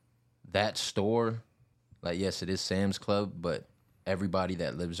that store, like yes, it is Sam's Club, but everybody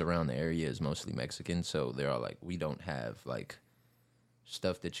that lives around the area is mostly Mexican, so they're all like, we don't have like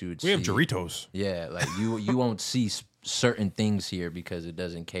stuff that you would see. We have Doritos. Yeah, like you won't see certain things here because it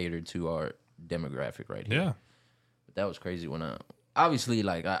doesn't cater to our demographic right here. Yeah. But that was crazy when obviously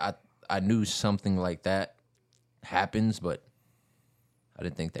like I knew something like that happens, but I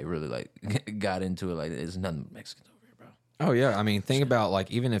didn't think they really like got into it. Like there's nothing Mexicans over here, bro. Oh yeah, I mean, think about like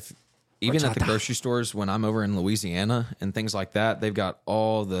even at the grocery stores when I'm over in Louisiana and things like that, they've got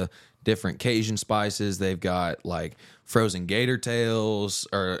all the different Cajun spices. They've got like frozen gator tails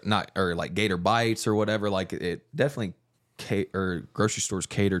or like gator bites or whatever. Like it definitely grocery stores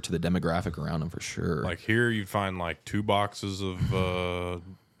cater to the demographic around them for sure. Like here you'd find like 2 boxes of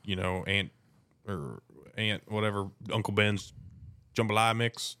Aunt whatever, Uncle Ben's jambalaya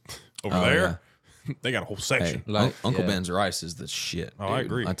mix. Over there. Yeah. They got a whole section. Hey, like, Uncle Ben's rice is the shit. Oh, dude. I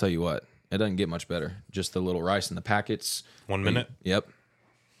agree. I tell you what, it doesn't get much better. Just the little rice in the packets. 1 minute. Yep.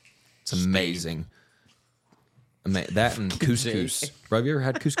 It's amazing. That and couscous. Bro, have you ever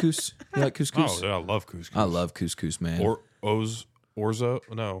had couscous? You like couscous? Oh, yeah, I love couscous. I love couscous, man. Orzo?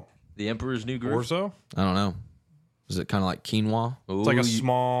 No. The Emperor's New Groove? Orzo? I don't know. Is it kind of like quinoa? Ooh, It's like a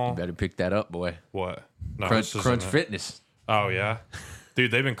small. You better pick that up, boy. What? No, Crunch this isn't it. Fitness. Oh yeah,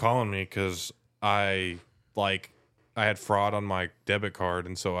 dude, they've been calling me because I had fraud on my debit card,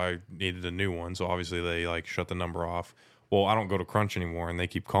 and so I needed a new one. So obviously they like shut the number off. Well, I don't go to Crunch anymore, and they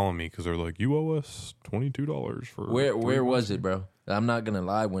keep calling me because they're like, "You owe us $22 for." Where was it, bro? I'm not gonna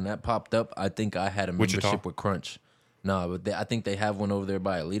lie. When that popped up, I think I had a membership Wichita? with Crunch. No, but I think they have one over there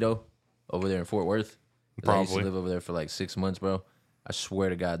by Alito, over there in Fort Worth. I used to Probably. live over there for like 6 months, bro. I swear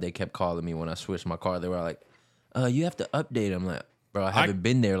to God, they kept calling me when I switched my car. They were like, you have to update. I'm like, bro, I haven't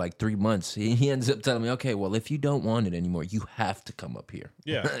been there like 3 months. He ends up telling me, okay, well, if you don't want it anymore, you have to come up here.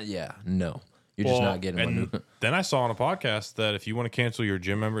 Yeah. Yeah, no. You're just not getting one. And then I saw on a podcast that if you want to cancel your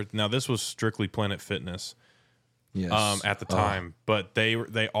gym member, now this was strictly Planet Fitness. Yes. At the time, but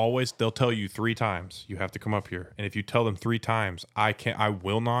they'll tell you 3 times you have to come up here, and if you tell them 3 times, I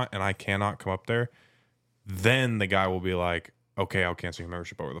will not, and I cannot come up there, then the guy will be like, okay, I'll cancel your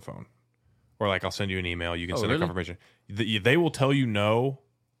membership over the phone, or like I'll send you an email, you can send a confirmation. They will tell you no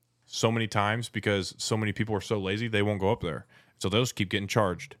so many times because so many people are so lazy they won't go up there, so those keep getting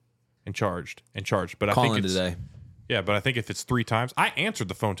charged and charged and charged. But I think it's today. Yeah, but I think if it's 3 times, I answered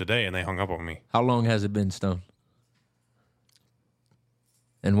the phone today and they hung up on me. How long has it been, Stone?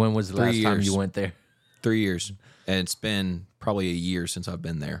 And when was the 3 last time years. you went there? 3 years. And it's been probably a year since I've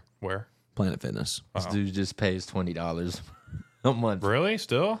been there. Where? Planet Fitness. This dude just pays $20 a month Really?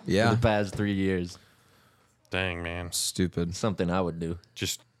 Still? for Yeah. the past 3 years. Dang, man. Stupid. Something I would do.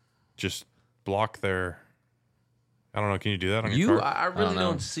 Just block their. I don't know. Can you do that on your You, card? I really don't know.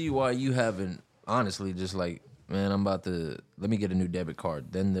 don't see why you haven't. Honestly, just like, man, I'm about to let me get a new debit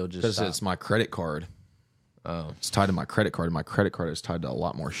card. Then they'll just Because stop. it's my credit card. Oh, It's tied to my credit card, and my credit card is tied to a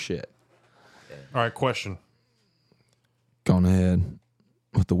lot more shit. All right. Question. Going ahead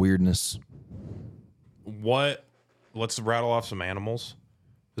with the weirdness. Let's rattle off some animals.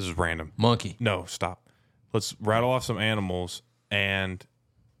 This is random. monkey. No, stop. Let's rattle off some animals, and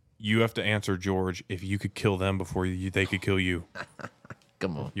you have to answer, George, if you could kill them before they could kill you.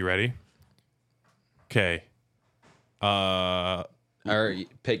 Come on. You ready? Okay. Or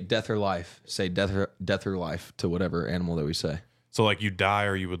pick death or life. Say death or life to whatever animal that we say. So like you die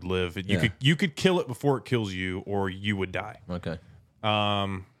or you would live. You could kill it before it kills you, or you would die. Okay.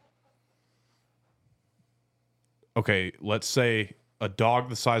 Okay, let's say a dog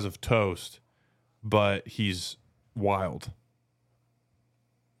the size of Toast, but he's wild.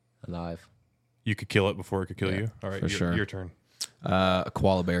 Alive. You could kill it before it could kill you. All right, sure. Your turn. A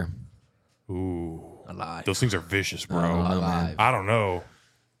koala bear. Ooh, Alive. those things are vicious, bro. Alive. I don't know.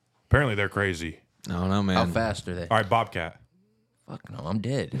 Apparently they're crazy. I don't know, man. How fast are they? All right, bobcat. Fuck no, I'm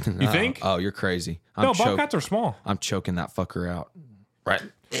dead. You think? Oh, you're crazy. No, bobcats are small. I'm choking that fucker out. Right.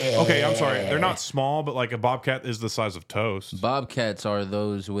 Okay, I'm sorry. They're not small, but like a bobcat is the size of Toast. Bobcats are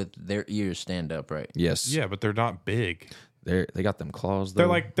those with their ears stand up, right? Yes. Yeah, but they're not big. They got them claws though.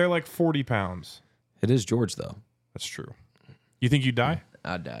 They're like 40 pounds. It is George though. That's true. You think you'd die?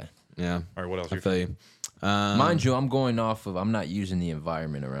 I'd die. Yeah. All right, what else? I feel you. Mind you, I'm going off of. I'm not using the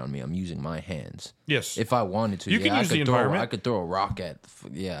environment around me. I'm using my hands. Yes. If I wanted to, You can use the environment. I could throw a rock at.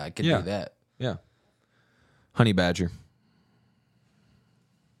 I could do that. Yeah. Honey badger.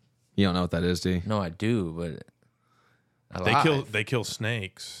 You don't know what that is, do you? No, I do, but They kill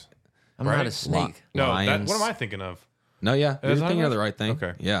snakes. I'm right? not a snake. No, Lions. what am I thinking of? No, yeah. You're Is that thinking right? of the right thing.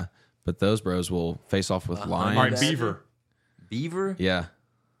 Okay. Yeah. But those bros will face off with lions. All right, Badger? beaver. Beaver? Yeah.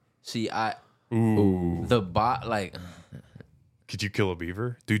 See, Ooh. the bot like. Could you kill a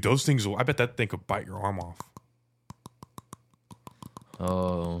beaver? Dude, those things I bet that thing could bite your arm off.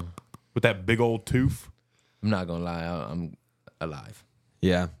 Oh, With that big old tooth. I'm not gonna lie. I'm alive.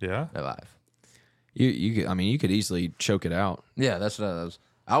 Yeah. Yeah. Alive. You could, I mean, you could easily choke it out. Yeah, that's what I was.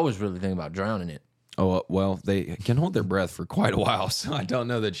 I was really thinking about drowning it. Oh, well, they can hold their breath for quite a while, so I don't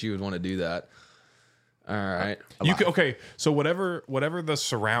know that you would want to do that. All right. You could, okay, so whatever the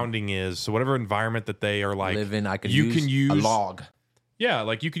surrounding is, so whatever environment that they are like Live in, I could you use can use a log. Yeah,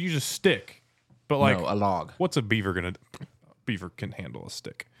 like you could use a stick. But like No, a log. What's a beaver gonna beaver can handle a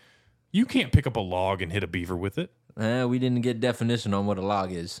stick. You can't pick up a log and hit a beaver with it. We didn't get definition on what a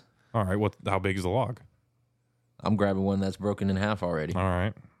log is. All right, how big is the log? I'm grabbing one that's broken in half already. All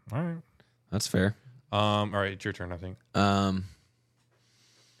right. That's fair. All right, it's your turn, I think.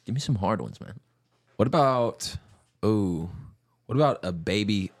 Give me some hard ones, man. What about a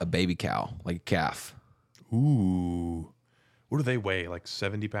baby cow, like a calf? Ooh. What do they weigh? Like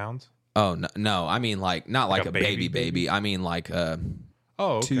 70 pounds? Oh, no. I mean, like, not like a baby. baby? I mean, like a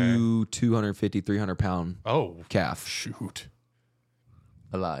Oh, okay. 250, 300 pound calf. Shoot.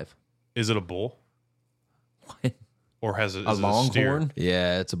 Alive. Is it a bull? What? Or has it A is it a steer? longhorn?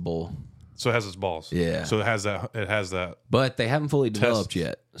 Yeah, it's a bull. So it has its balls. Yeah. So it has that. But they haven't fully developed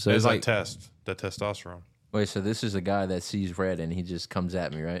yet. So it's like, that testosterone. Wait, so this is a guy that sees red and he just comes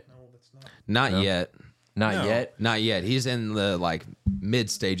at me, right? not yet. Not yet. Not yet. He's in the like mid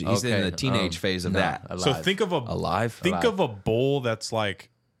stage. He's in Okay, the teenage phase of that. Alive. So think of Alive? Think of a bull that's like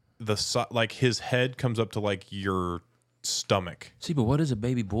like his head comes up to like your stomach. See, but what does a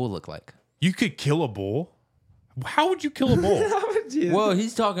baby bull look like? You could kill a bull. How would you kill a bull? Well,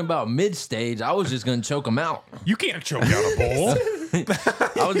 he's talking about mid stage. I was just gonna choke him out. You can't choke out a bull.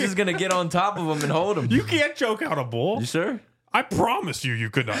 I was just gonna get on top of him and hold him. You can't choke out a bull. You sure? I promise you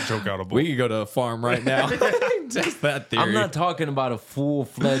could not choke out a bull. We could go to a farm right now. Test that theory. I'm not talking about a full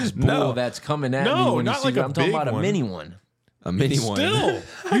fledged bull No. that's coming at No, me when not you see like me. a I'm talking big about a one. mini one. a mini one. Still,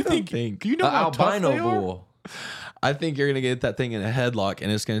 you think you know An how tough albino they are? bull. I think you're gonna get that thing in a headlock,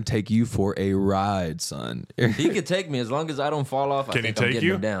 and it's gonna take you for a ride, son. He could take me as long as I don't fall off. I Can he think I'm take getting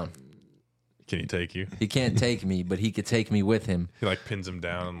you? him down. Can he take you? He can't take me, but he could take me with him. He like pins him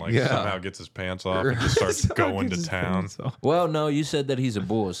down and like Yeah. somehow gets his pants off and just starts going to town. Well, no, you said that he's a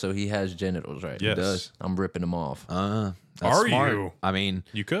bull, so he has genitals, right? Yes. does. I'm ripping him off. That's Are smart. you? I mean,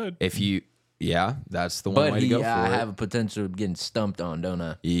 You could. if you, yeah, that's the one But way to go for I it. have a potential of getting stumped on, don't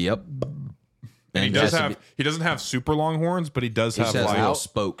I? Yep. And he And does has to have. He doesn't have super long horns, but he does He have has like. little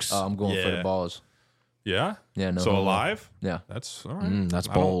spokes. I'm going for Yeah. the balls. Yeah. Yeah, no. So homo. alive. Yeah. That's all right. That's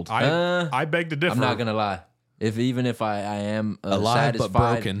I don't- bold. I beg to differ. I'm not gonna lie. Even if I am Alive but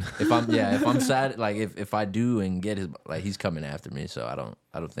satisfied, broken. if I'm sad, like if I do and get his, like he's coming after me, so I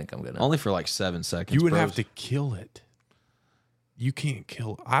don't think I'm gonna. Only for like 7 seconds. You would bros. have to kill it. You can't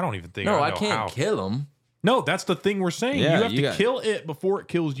kill. I don't even think. No, I I know can't how. kill him. No, that's the thing we're saying. Yeah, you have you to got- kill it before it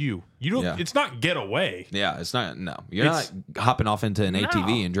kills you. You don't. Yeah. It's not get away. Yeah, it's not. No, you're It's- not hopping off into an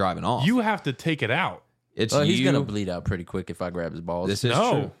ATV and driving off. You have to take it out. It's Well, he's you. gonna bleed out pretty quick if I grab his balls. This is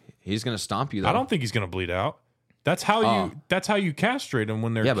No. true. He's gonna stomp you. Though. I don't think he's gonna bleed out. That's how Oh. you. That's how you castrate them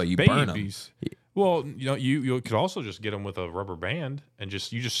when they're Yeah, but you burn 'em. babies. Well, you could also just get them with a rubber band and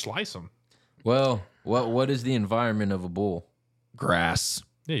you just slice them. Well, what is the environment of a bull? Grass.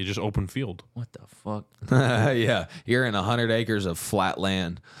 Yeah, you just open field. What the fuck? Yeah, you're in 100 acres of flat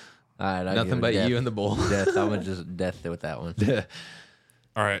land. All right, Nothing but you and the bull. Death. I'm gonna just death with that one.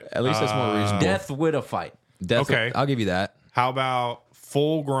 All right. At least that's more reasonable. Death with a fight. Death. Okay. I'll give you that. How about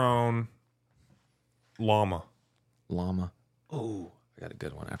full-grown llama Llama. Oh, I got a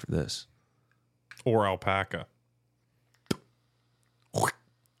good one after this. or alpaca?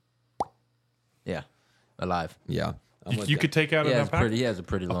 Yeah, alive. Yeah. You could take out an alpaca? He has a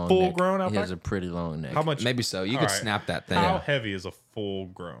pretty long full-grown neck. alpaca? He has a pretty long neck. How much? Maybe so. You All could right. snap that thing. How heavy is a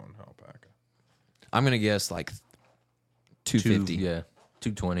full-grown alpaca? I'm going to guess like 250. Yeah,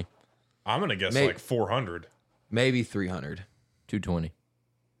 220. I'm going to guess Maybe. like 400. Maybe 300. 220.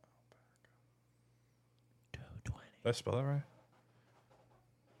 Did I spell that right?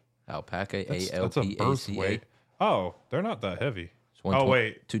 Alpaca, That's a birth ALPACA. weight. Oh, they're not that heavy. It's Oh, 120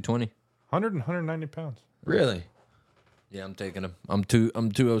 wait. 220. 100 and 190 pounds. Really? Yeah, I'm taking him. I'm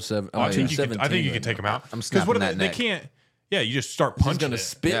 207. Oh, I think you right could take them out. I'm Because snapping what that they neck. can't. Yeah, you just start He's punching gonna it.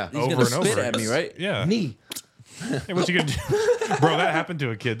 spit. Yeah, He's over gonna and over. spit at me, right? Yeah. Knee. Hey, what you gonna do? Bro, that happened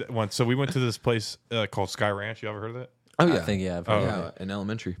to a kid once. So we went to this place called Sky Ranch. You ever heard of that? Oh, yeah. I think I've heard of it. Yeah, in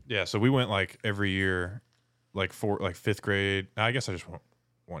elementary. Yeah, so we went like every year, like fifth grade. I guess I just went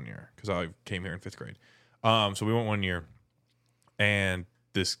one year because I came here in fifth grade. So we went one year, and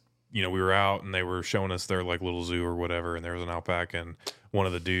this, we were out and they were showing us their like little zoo or whatever, and there was an alpaca, and one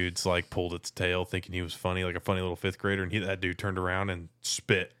of the dudes like pulled its tail thinking he was funny, like a funny little fifth grader, and that dude turned around and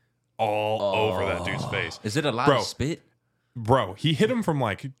spit all over that dude's face. Is it a lot Bro. of spit? Bro, he hit him from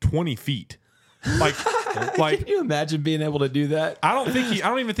like 20 feet. Like, Can you imagine being able to do that? I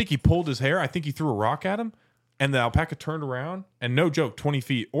don't even think he pulled his hair. I think he threw a rock at him, and the alpaca turned around and no joke, 20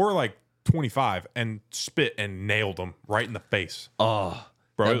 feet or like 25, and spit and nailed him right in the face. Oh,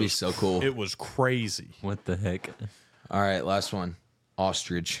 Bro, that'd it be was so cool. It was crazy. What the heck? All right, last one.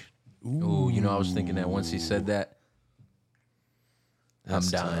 Ostrich. Ooh, I was thinking that once he said that,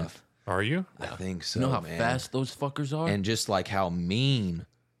 That's I'm dying. tough. Are you? I think so, You know how man. fast those fuckers are? And just like how mean.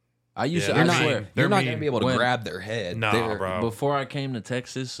 I used Yeah, to, I they're swear, mean. You're not mean. going to be able to When- grab their head. Nah, They're- bro. before I came to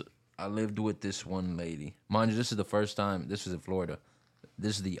Texas, I lived with this one lady. Mind you, this is the first time. This was in Florida.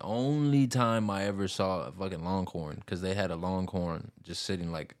 This is the only time I ever saw a fucking longhorn because they had a longhorn just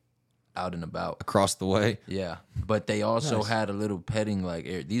sitting like out and about. Across the way. Yeah, but they also had a little petting like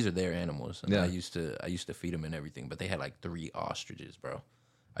these are their animals. And Yeah. I used to feed them and everything. But they had like 3 ostriches, bro.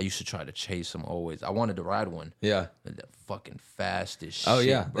 I used to try to chase them always. I wanted to ride one. Yeah. They're fucking fast as shit. Oh,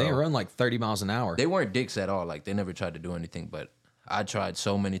 yeah. bro. They run like 30 miles an hour. They weren't dicks at all. Like they never tried to do anything. But I tried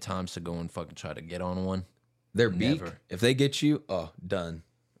so many times to go and fucking try to get on one. Their beak, Never. if they get you, done.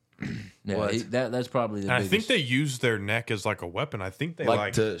 Yeah, What? that's probably the And I biggest. think they use their neck as like a weapon. I think they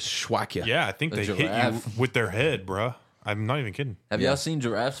Like to schwack you. yeah, I think A they hit giraffe. you with their head, bruh. I'm not even kidding. Have y'all seen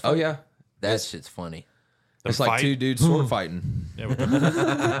giraffes? Oh, fight? yeah. That shit's funny. The It's like fight. 2 dudes sword fighting. Yeah, with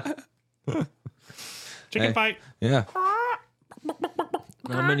the- chicken Hey. fight. Yeah.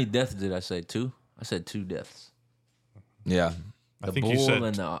 How many deaths did I say? 2? I said 2 deaths. Yeah. I The think bull you said.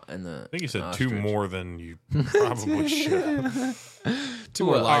 and the. I think you said ostrich. 2 more than you probably should. 2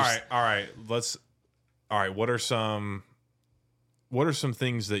 more All lives. right. All right. What are some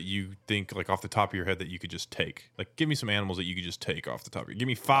things that you think like off the top of your head that you could just take? Like, give me some animals that you could just take off the top of your. Give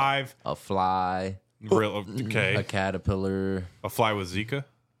me 5. A fly, Real okay. a caterpillar. A fly with Zika?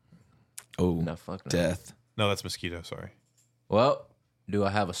 Oh, No, fuck no. death. No, that's mosquito. Sorry. Well, do I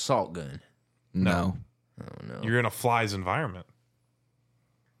have a salt gun? No. Oh no, You're in a fly's environment.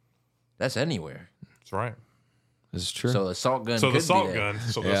 that's anywhere. That's right. This is true. So the salt gun. So the could salt be there. gun.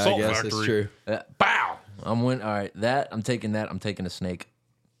 So the yeah, I salt guess factory. it's true. Bow. I'm win. All right, that I'm taking that. I'm taking a snake,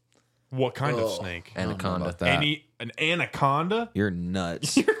 What kind of snake? anaconda. about that. An anaconda? You're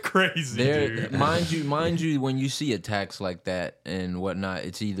nuts. You're crazy, They're dude. mind you, when you see attacks like that and whatnot,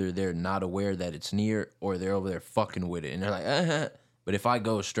 it's either they're not aware that it's near or they're over there fucking with it, and they're like, But if I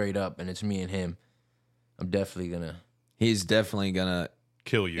go straight up and it's me and him, I'm definitely gonna. He's definitely going to.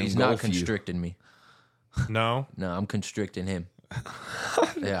 Kill you. He's not Engulf you. constricting me. No. No, I'm constricting him.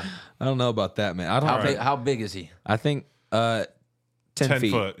 Yeah. I don't know about that, man. I don't How big is he? I think 10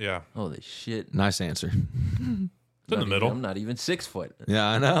 feet. foot. Yeah. Holy shit! Nice answer. It's in the middle. I'm not even 6 foot. Yeah,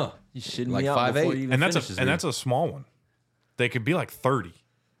 I know. You shitting Like me out 5'8". before you even And that's finishes me. that's a small one. They could be like 30.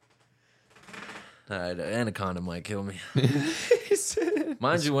 All right, the anaconda might kill me.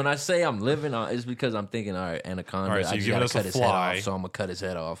 Mind you, when I say I'm living on, it's because I'm thinking, all right, anaconda. All right, so I you're just giving gotta us a cut his head fly. off, so I'm gonna cut his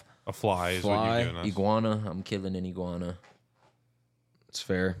head off. A fly is what Fly, you're giving us. Iguana, I'm killing an iguana. It's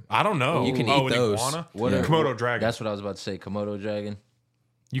fair. I don't know. You can eat an those. iguana? What Yeah. Komodo dragon. That's what I was about to say. Komodo dragon.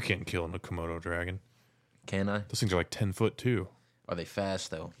 You can't kill a Komodo dragon. Can I? Those things are like 10 foot too. Are they fast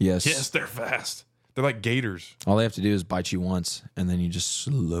though? Yes. Yes, they're fast. They're like gators. All they have to do is bite you once, and then you just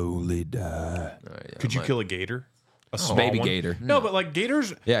slowly die. All right, yeah, Could I you might- kill a gator? A small Baby one? gator. No, but like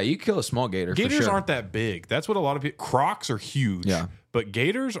gators. Yeah, you kill a small gator. Gators for sure. aren't that big. That's what a lot of people. Crocs are huge. Yeah. But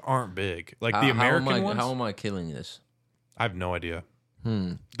gators aren't big. Like How- the American ones. How am I killing this? I have no idea.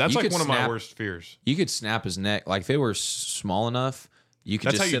 That's You like could one of my snap- worst fears. You could snap his neck. Like if they were small enough, you could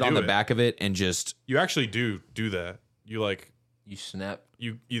That's just how you sit on do the it. back of it and just. You actually do that. You like You snap.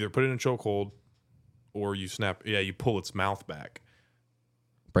 you either put it in a chokehold or you snap. Yeah, you pull its mouth back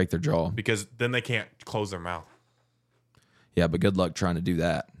Break their jaw. because then they can't close their mouth. Yeah, but good luck trying to do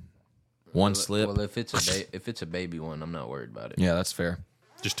that. One slip. Well, if it's a baby one, I'm not worried about it. Yeah, that's fair.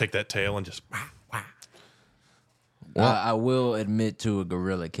 Just take that tail and just. I will admit to a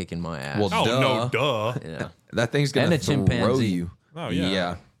gorilla kicking my ass. Well, Oh Duh. no, duh. yeah. That thing's gonna And a throw chimpanzee. you. Oh yeah.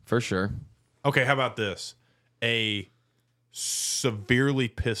 Yeah, for sure. Okay, how about this? A severely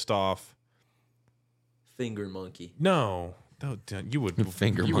pissed off. Finger monkey. No, you would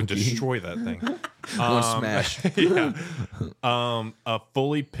Finger you would monkey. destroy that thing. One smash. Yeah. A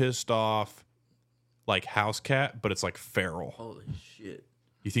fully pissed off like house cat, but it's like feral. Holy shit.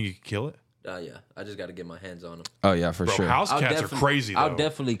 You think you could kill it? Yeah. I just got to get my hands on him. Oh yeah, for Bro, sure. house cats are crazy though. I'll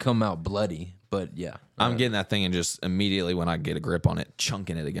definitely come out bloody, but yeah. I'm getting that thing and just immediately when I get a grip on it,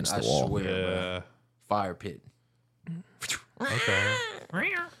 chunking it against I the wall. swear, bro. Yeah. Fire pit. Okay.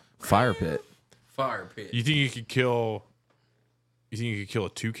 Fire pit. Fire pit. You think you could kill? You think you could kill a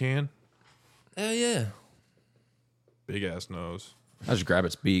toucan? Hell yeah. Big ass nose. I just grab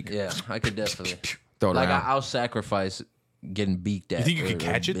its beak. Yeah, I could definitely. Throw it Like, around. I'll sacrifice getting beaked at. You think you or could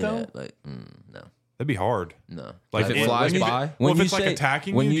catch it, bit though? at. Like, no. That'd be hard. No. Like If it flies when you- by? Well, When if you it's like say-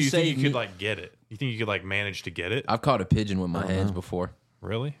 attacking when you, do you you think say you could me- like get it? You think you could like manage to get it? I've caught a pigeon with my hands before.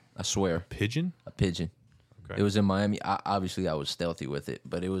 Really? I swear. Pigeon? A pigeon. Okay. It was in Miami. Obviously, I was stealthy with it,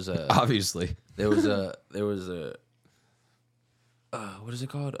 but it was Obviously. there was a what is it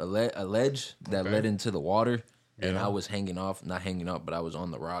called? A ledge that led into the water, and I was not hanging off, but I was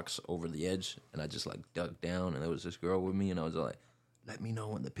on the rocks over the edge, and I just like dug down, and there was this girl with me, and I was like, "Let me know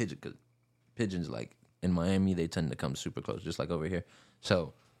when the pigeon," because pigeons like in Miami they tend to come super close, just like over here.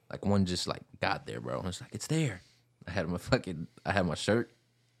 So like one just like got there, bro. And it's like it's there. I had my shirt,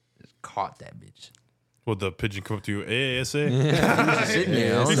 just caught that bitch. Would the pigeon come up to you? Hey, SA? Just sitting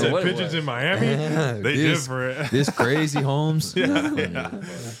there. I He don't know said what it pigeons was. in Miami? They different. This crazy Holmes.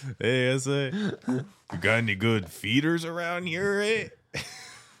 Hey, SA. You got any good feeders around here, eh?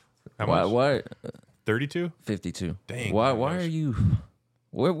 How much? Why? 32? 52. Dang, Why? my Why gosh. are you?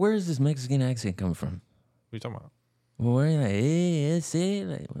 Where is this Mexican accent coming from? What are you talking about? Well, where are you like? Hey, that's it.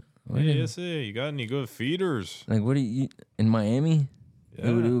 Like, what, Hey, SA, you got any good feeders? like what do you in Miami? Yeah.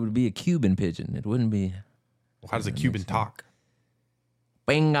 It would be a Cuban pigeon. It wouldn't be How does a Cuban talk?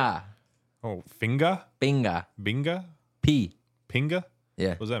 pinga, Oh, finga? pinga, Binga? p. Pinga? Yeah.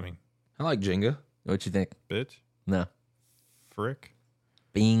 What does that mean? I like Jenga. What you think? Bitch? No, Frick?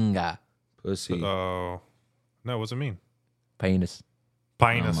 pinga, Pussy. Oh. No, what's it mean? penis.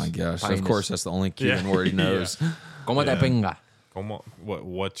 Pinus. Oh my gosh. Penis. Of course, that's the only Cuban word he knows. Como te Yeah. pinga? Como?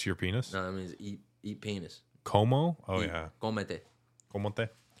 What's your penis? No, that means eat penis. Como? Oh, yeah. Comete. Como te?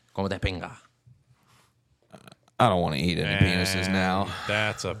 Como te pinga. I don't want to eat any penises now.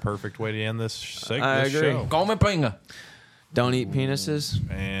 That's a perfect way to end this segment. I This agree. show. Come pinga. Don't eat penises.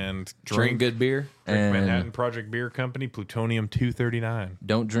 And Drink good beer. Drink And- Manhattan Project Beer Company, Plutonium 239.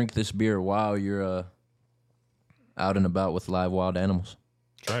 Don't drink this beer while you're out and about with live wild animals.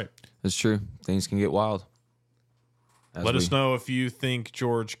 That's right. It's true. Things can get wild. Let us know if you think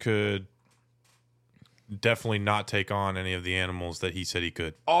George could definitely not take on any of the animals that he said he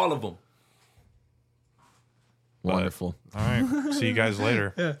could. All of them. Wonderful. All right. See you guys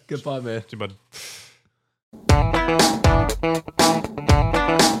later. Goodbye, man. See you, bud.